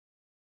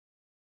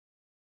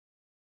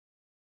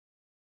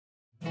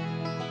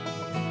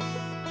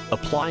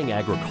Applying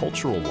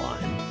agricultural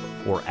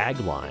lime, or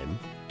Aglime,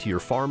 to your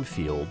farm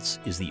fields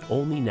is the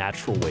only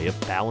natural way of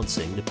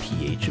balancing the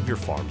pH of your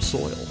farm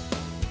soil.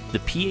 The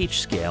pH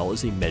scale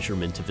is a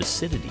measurement of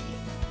acidity,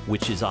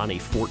 which is on a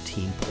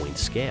 14-point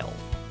scale.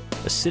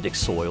 Acidic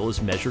soil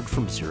is measured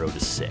from 0 to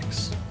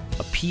 6.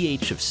 A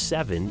pH of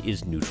 7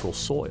 is neutral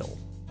soil.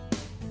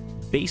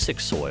 Basic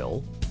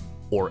soil,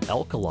 or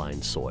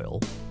alkaline soil,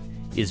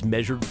 is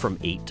measured from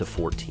 8 to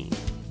 14.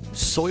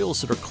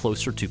 Soils that are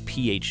closer to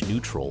pH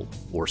neutral,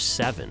 or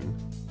 7,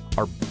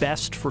 are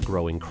best for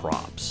growing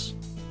crops.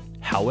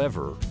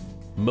 However,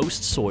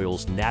 most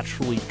soils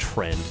naturally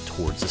trend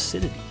towards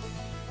acidity.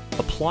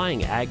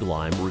 Applying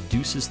Aglime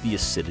reduces the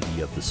acidity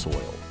of the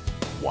soil.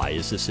 Why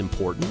is this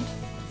important?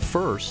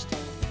 First,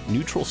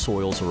 neutral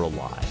soils are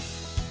alive.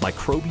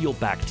 Microbial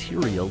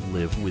bacteria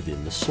live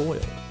within the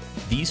soil.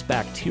 These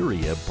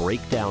bacteria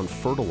break down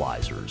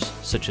fertilizers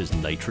such as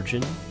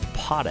nitrogen,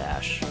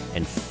 potash,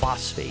 and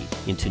phosphate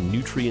into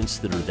nutrients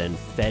that are then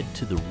fed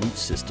to the root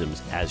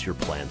systems as your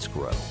plants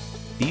grow.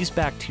 These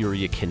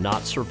bacteria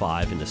cannot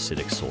survive in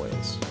acidic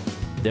soils.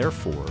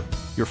 Therefore,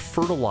 your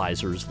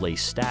fertilizers lay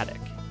static,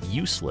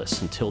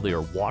 useless until they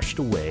are washed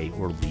away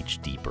or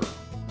leach deeper.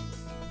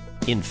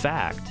 In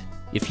fact,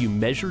 if you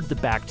measured the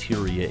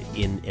bacteria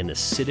in an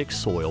acidic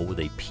soil with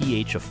a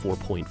pH of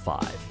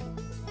 4.5,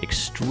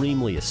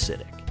 extremely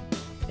acidic,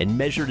 and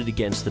measured it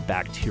against the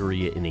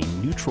bacteria in a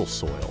neutral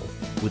soil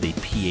with a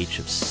pH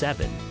of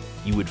 7,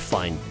 you would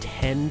find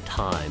 10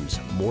 times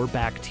more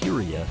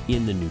bacteria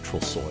in the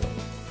neutral soil.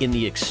 In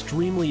the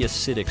extremely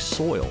acidic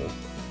soil,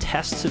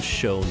 tests have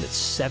shown that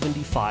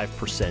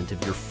 75%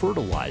 of your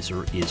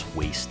fertilizer is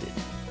wasted.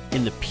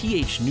 In the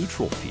pH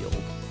neutral field,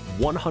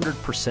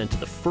 100% of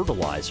the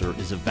fertilizer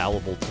is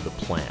available to the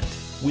plant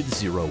with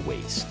zero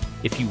waste.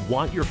 If you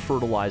want your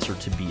fertilizer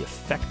to be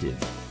effective,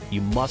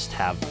 you must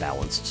have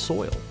balanced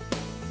soil.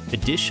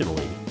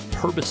 Additionally,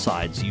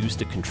 herbicides used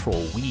to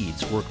control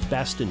weeds work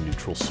best in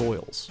neutral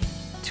soils.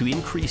 To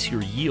increase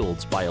your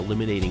yields by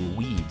eliminating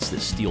weeds that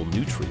steal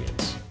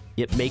nutrients,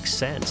 it makes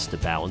sense to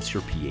balance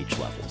your pH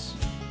levels.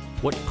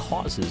 What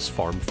causes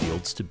farm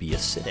fields to be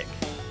acidic?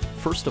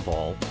 First of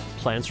all,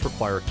 plants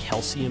require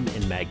calcium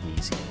and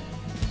magnesium.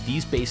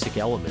 These basic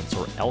elements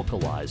are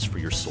alkalis for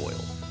your soil.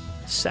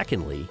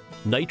 Secondly,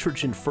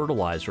 nitrogen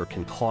fertilizer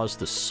can cause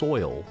the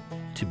soil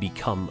to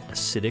become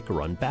acidic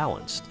or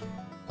unbalanced.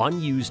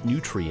 Unused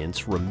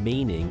nutrients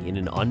remaining in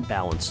an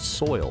unbalanced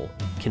soil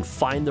can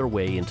find their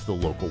way into the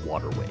local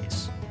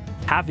waterways.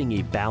 Having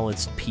a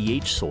balanced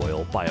pH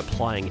soil by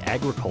applying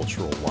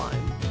agricultural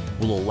lime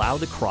will allow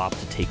the crop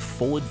to take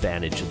full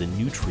advantage of the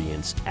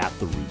nutrients at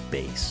the root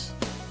base.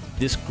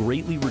 This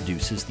greatly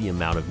reduces the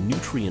amount of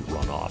nutrient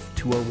runoff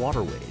to our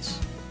waterways.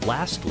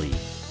 Lastly,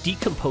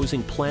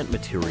 decomposing plant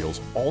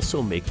materials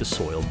also make the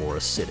soil more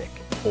acidic.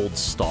 Old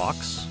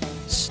stalks,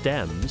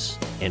 stems,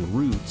 and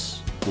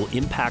roots will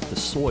impact the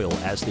soil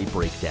as they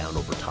break down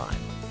over time.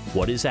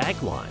 What is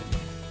Aglime?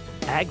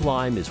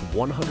 Aglime is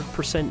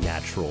 100%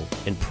 natural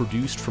and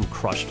produced from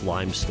crushed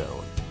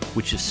limestone,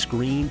 which is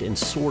screened and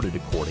sorted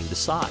according to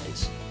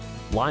size.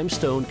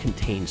 Limestone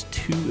contains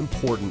two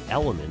important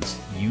elements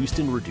used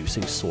in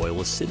reducing soil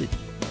acidity: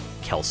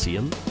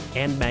 calcium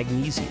and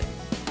magnesium.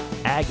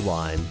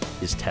 Aglime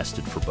is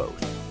tested for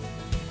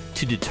both.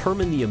 To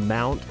determine the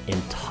amount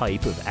and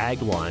type of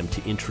Aglime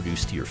to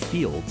introduce to your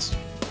fields,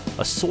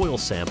 a soil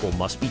sample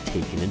must be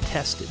taken and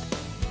tested.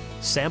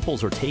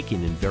 Samples are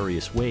taken in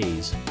various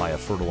ways by a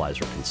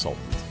fertilizer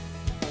consultant.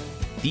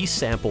 These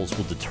samples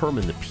will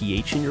determine the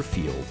pH in your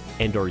field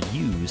and are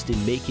used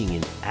in making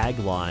an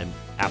Aglime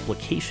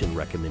application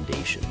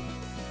recommendation.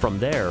 From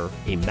there,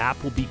 a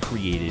map will be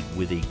created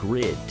with a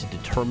grid to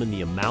determine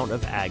the amount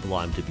of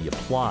Aglime to be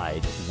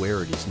applied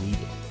where it is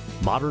needed.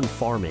 Modern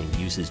farming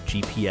uses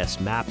GPS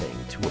mapping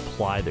to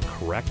apply the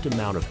correct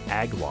amount of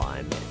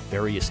Aglime at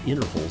various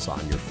intervals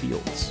on your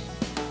fields.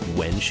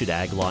 When should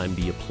Aglime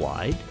be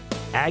applied?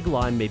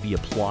 Aglime may be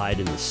applied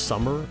in the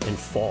summer and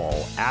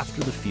fall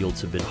after the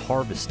fields have been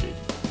harvested,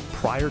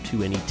 prior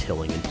to any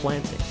tilling and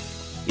planting.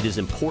 It is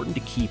important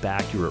to keep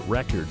accurate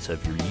records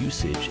of your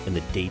usage and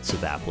the dates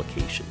of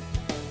application.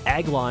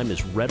 Aglime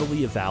is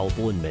readily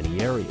available in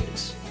many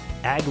areas.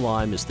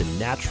 Aglime is the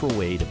natural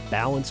way to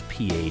balance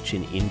pH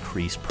and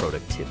increase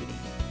productivity.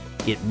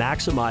 It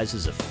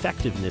maximizes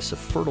effectiveness of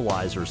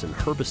fertilizers and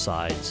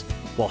herbicides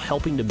while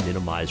helping to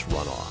minimize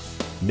runoff.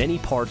 Many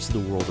parts of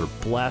the world are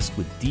blessed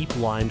with deep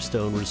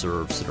limestone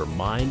reserves that are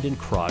mined and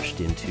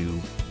crushed into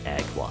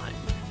Aglime.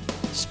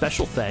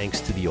 Special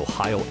thanks to the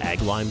Ohio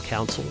Aglime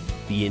Council,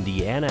 the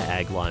Indiana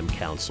Aglime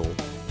Council,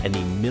 and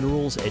the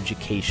Minerals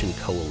Education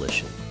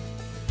Coalition.